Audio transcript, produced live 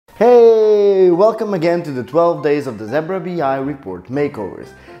welcome again to the 12 days of the Zebra BI report makeovers.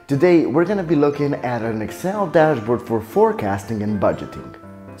 Today we're going to be looking at an Excel dashboard for forecasting and budgeting.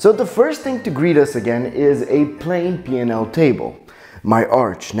 So the first thing to greet us again is a plain P&L table, my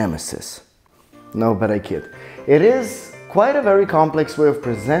arch nemesis. No, but I kid. It is quite a very complex way of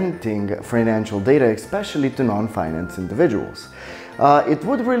presenting financial data, especially to non-finance individuals. It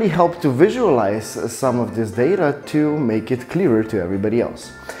would really help to visualize some of this data to make it clearer to everybody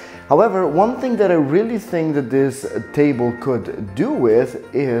else. However, one thing that I really think that this table could do with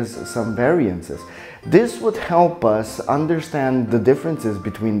is some variances. This would help us understand the differences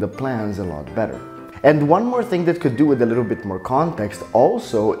between the plans a lot better. And one more thing that could do with a little bit more context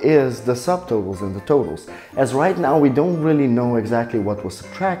also is the subtotals and the totals, as right now we don't really know exactly what was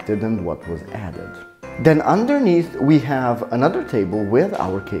subtracted and what was added. Then underneath we have another table with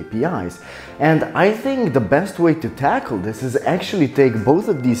our KPIs, and I think the best way to tackle this is actually take both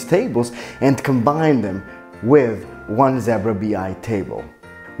of these tables and combine them with one Zebra BI table.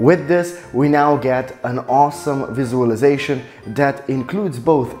 With this, we now get an awesome visualization that includes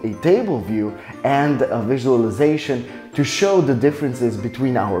both a table view and a visualization to show the differences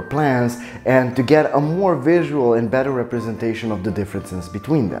between our plans and to get a more visual and better representation of the differences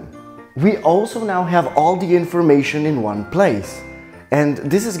between them. We also now have all the information in one place, and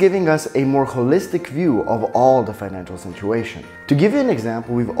this is giving us a more holistic view of all the financial situation. To give you an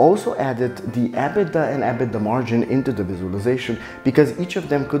example, we've also added the EBITDA and EBITDA margin into the visualization because each of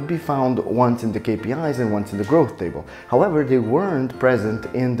them could be found once in the KPIs and once in the growth table. However, they weren't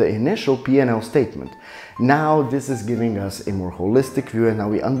present in the initial P&L statement. Now this is giving us a more holistic view, and now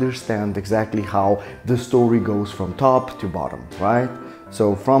we understand exactly how the story goes from top to bottom, right?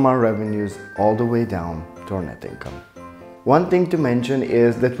 So from our revenues all the way down to our net income. One thing to mention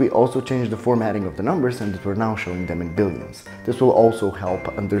is that we also changed the formatting of the numbers and that we're now showing them in billions. This will also help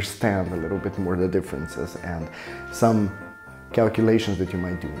understand a little bit more the differences and some calculations that you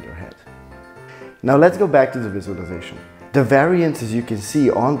might do in your head. Now let's go back to the visualization. The variances you can see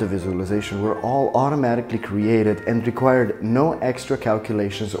on the visualization were all automatically created and required no extra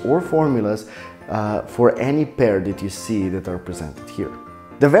calculations or formulas for any pair that you see that are presented here.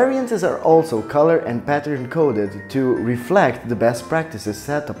 The variances are also color and pattern coded to reflect the best practices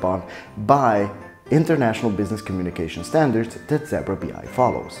set upon by international business communication standards that Zebra BI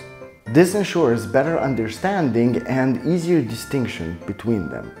follows. This ensures better understanding and easier distinction between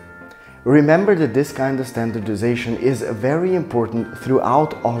them. Remember that this kind of standardization is very important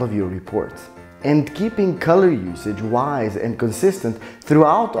throughout all of your reports. And keeping color usage wise and consistent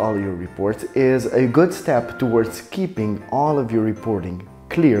throughout all your reports is a good step towards keeping all of your reporting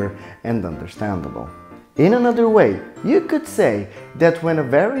clear and understandable. In another way, you could say that when a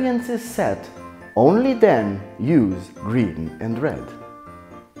variance is set, only then use green and red.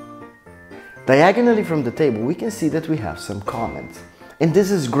 Diagonally from the table, we can see that we have some comments. And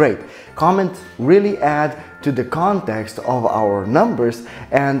this is great. Comments really add to the context of our numbers,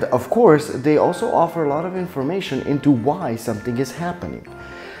 and of course they also offer a lot of information into why something is happening.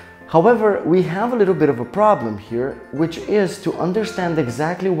 However, we have a little bit of a problem here, which is to understand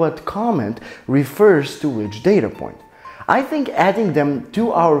exactly what comment refers to which data point. I think adding them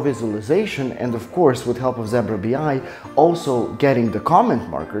to our visualization, and of course with help of Zebra BI also getting the comment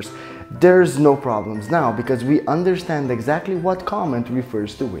markers, there's no problems now because we understand exactly what comment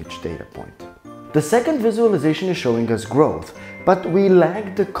refers to which data point. The second visualization is showing us growth, but we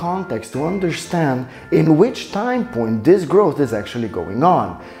lack the context to understand in which time point this growth is actually going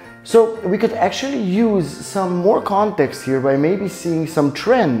on. So we could actually use some more context here by maybe seeing some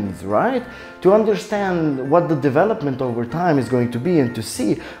trends, right? To understand what the development over time is going to be and to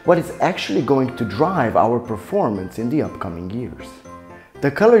see what is actually going to drive our performance in the upcoming years. The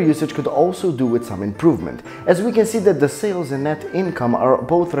color usage could also do with some improvement, as we can see that the sales and net income are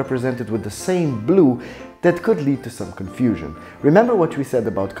both represented with the same blue. That could lead to some confusion. Remember what we said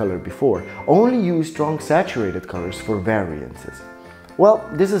about color before, only use strong saturated colors for variances. Well,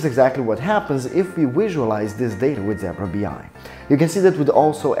 this is exactly what happens if we visualize this data with Zebra BI. You can see that we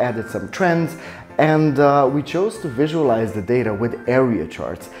also added some trends, and we chose to visualize the data with area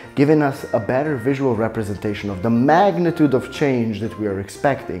charts, giving us a better visual representation of the magnitude of change that we are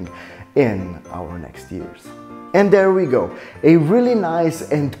expecting in our next years. And there we go, a really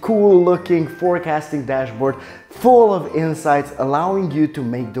nice and cool looking forecasting dashboard full of insights allowing you to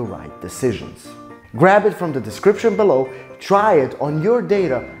make the right decisions. Grab it from the description below, try it on your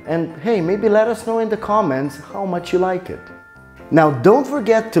data, and hey, maybe let us know in the comments how much you like it. Now don't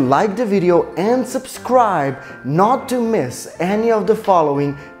forget to like the video and subscribe not to miss any of the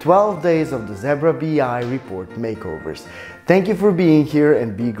following 12 days of the Zebra BI report makeovers. Thank you for being here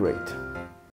and be great.